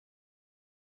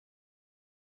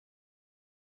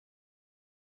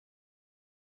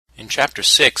In Chapter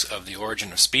 6 of The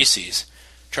Origin of Species,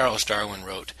 Charles Darwin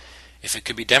wrote, "If it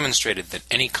could be demonstrated that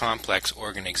any complex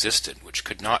organ existed which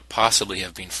could not possibly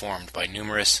have been formed by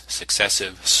numerous,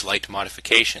 successive, slight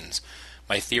modifications,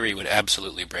 my theory would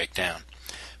absolutely break down.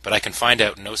 But I can find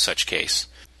out no such case.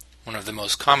 One of the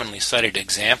most commonly cited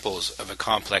examples of a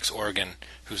complex organ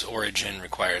whose origin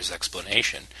requires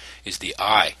explanation is the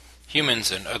eye. Humans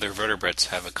and other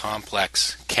vertebrates have a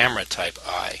complex camera-type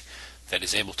eye that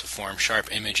is able to form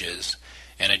sharp images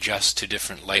and adjust to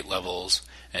different light levels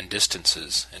and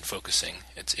distances in focusing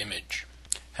its image.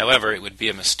 However, it would be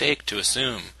a mistake to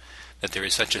assume that there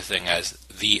is such a thing as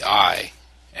the eye,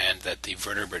 and that the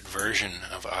vertebrate version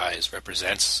of eyes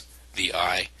represents the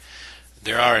eye.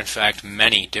 There are, in fact,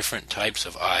 many different types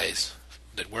of eyes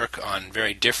that work on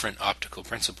very different optical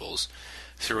principles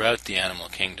throughout the animal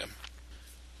kingdom.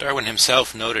 Darwin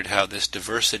himself noted how this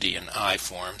diversity in eye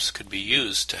forms could be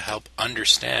used to help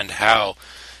understand how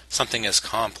something as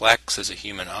complex as a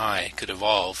human eye could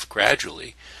evolve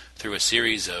gradually through a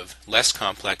series of less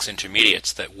complex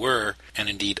intermediates that were, and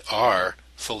indeed are,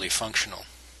 fully functional.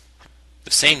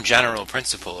 The same general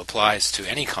principle applies to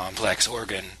any complex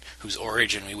organ whose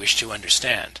origin we wish to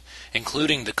understand,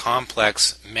 including the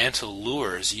complex mantle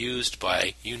lures used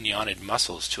by unionid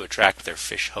mussels to attract their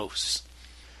fish hosts.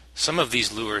 Some of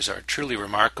these lures are truly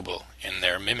remarkable in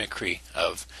their mimicry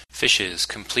of fishes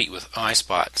complete with eye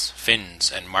spots, fins,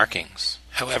 and markings.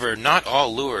 However, not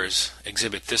all lures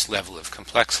exhibit this level of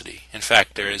complexity. In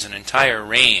fact, there is an entire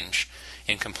range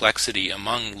in complexity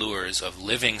among lures of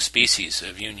living species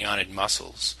of unionid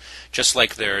mussels, just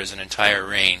like there is an entire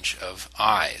range of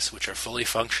eyes which are fully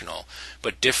functional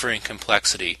but differ in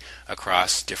complexity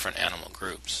across different animal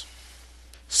groups.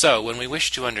 So, when we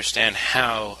wish to understand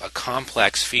how a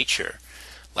complex feature,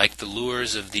 like the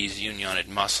lures of these unionid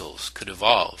mussels, could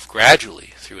evolve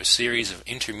gradually through a series of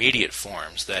intermediate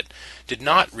forms that did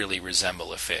not really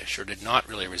resemble a fish or did not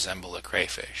really resemble a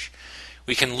crayfish,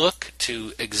 we can look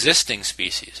to existing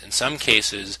species, in some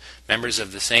cases members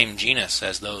of the same genus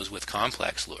as those with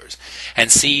complex lures, and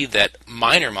see that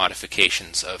minor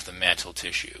modifications of the mantle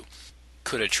tissue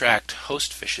could attract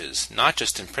host fishes, not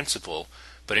just in principle,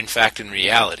 but in fact in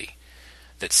reality,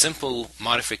 that simple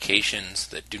modifications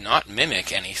that do not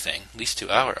mimic anything, at least to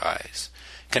our eyes,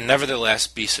 can nevertheless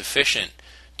be sufficient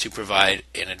to provide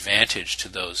an advantage to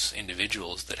those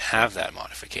individuals that have that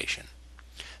modification.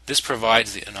 This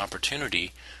provides an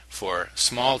opportunity for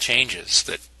small changes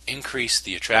that increase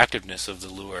the attractiveness of the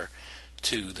lure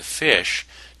to the fish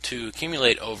to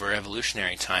accumulate over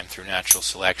evolutionary time through natural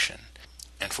selection,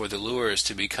 and for the lures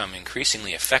to become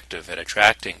increasingly effective at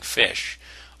attracting fish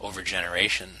over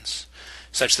generations,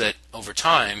 such that over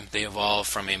time they evolve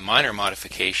from a minor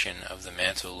modification of the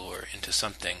mantle lure into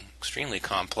something extremely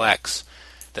complex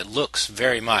that looks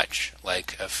very much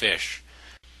like a fish.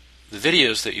 The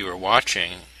videos that you are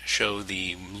watching show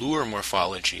the lure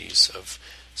morphologies of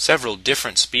several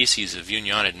different species of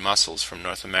unionid mussels from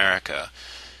North America,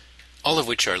 all of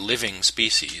which are living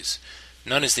species.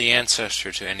 None is the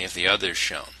ancestor to any of the others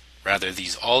shown. Rather,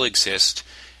 these all exist,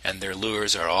 and their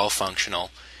lures are all functional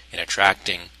in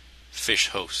attracting fish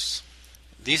hosts.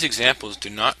 These examples do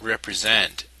not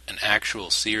represent an actual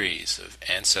series of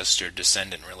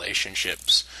ancestor-descendant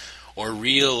relationships or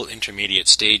real intermediate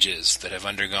stages that have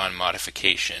undergone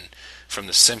modification from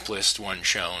the simplest one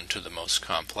shown to the most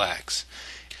complex.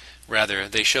 Rather,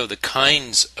 they show the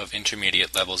kinds of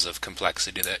intermediate levels of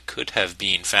complexity that could have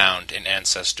been found in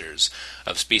ancestors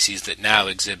of species that now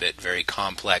exhibit very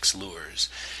complex lures,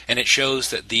 and it shows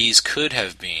that these could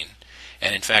have been,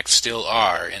 and in fact still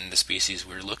are in the species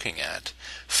we're looking at,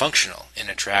 functional in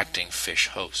attracting fish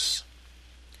hosts.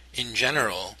 In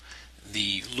general,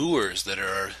 the lures that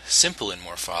are simple in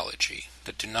morphology,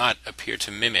 that do not appear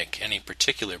to mimic any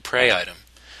particular prey item,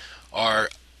 are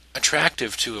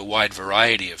attractive to a wide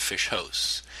variety of fish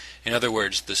hosts. In other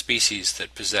words, the species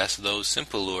that possess those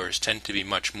simple lures tend to be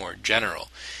much more general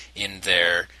in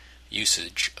their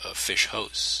usage of fish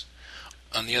hosts.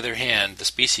 On the other hand, the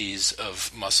species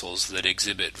of mussels that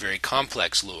exhibit very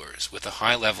complex lures with a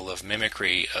high level of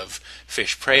mimicry of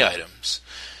fish prey items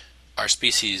are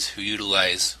species who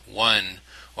utilize one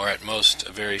or at most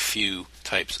a very few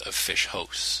types of fish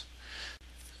hosts.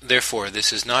 Therefore,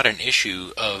 this is not an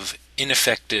issue of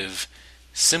ineffective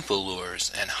simple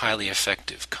lures and highly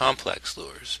effective complex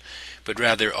lures, but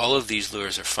rather all of these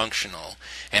lures are functional,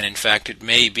 and in fact it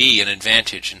may be an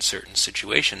advantage in certain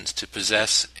situations to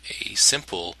possess a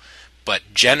simple but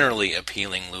generally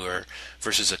appealing lure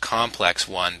versus a complex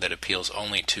one that appeals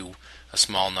only to a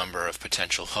small number of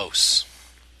potential hosts.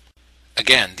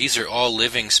 Again, these are all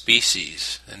living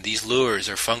species, and these lures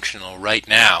are functional right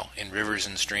now in rivers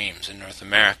and streams in North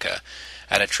America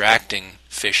at attracting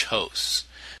fish hosts.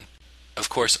 Of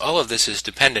course, all of this is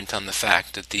dependent on the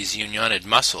fact that these unionid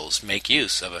mussels make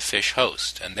use of a fish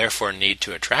host, and therefore need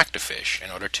to attract a fish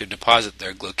in order to deposit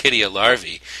their glochidia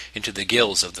larvae into the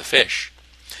gills of the fish.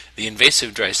 The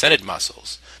invasive dry-scented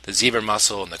mussels, the zebra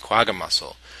mussel and the quagga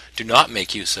mussel, do not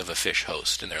make use of a fish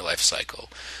host in their life cycle.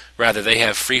 Rather, they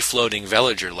have free-floating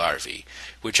veliger larvae,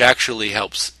 which actually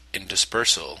helps in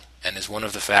dispersal and is one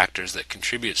of the factors that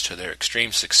contributes to their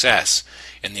extreme success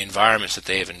in the environments that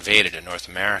they have invaded in North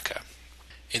America.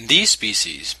 In these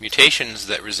species, mutations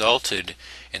that resulted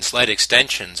in slight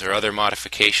extensions or other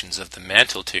modifications of the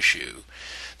mantle tissue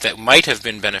that might have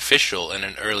been beneficial in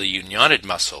an early unionid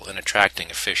mussel in attracting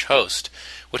a fish host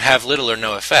would have little or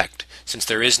no effect, since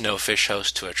there is no fish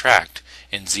host to attract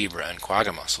in zebra and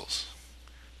quagga mussels.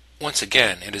 Once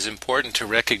again, it is important to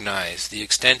recognize the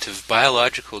extent of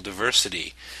biological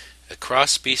diversity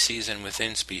across species and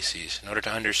within species in order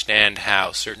to understand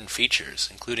how certain features,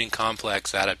 including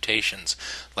complex adaptations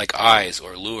like eyes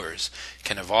or lures,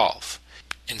 can evolve.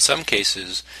 In some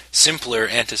cases, simpler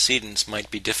antecedents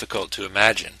might be difficult to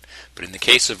imagine, but in the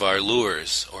case of our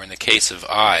lures, or in the case of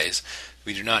eyes,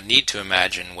 we do not need to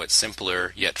imagine what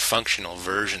simpler yet functional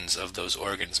versions of those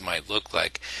organs might look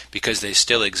like, because they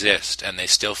still exist and they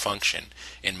still function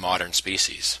in modern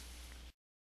species.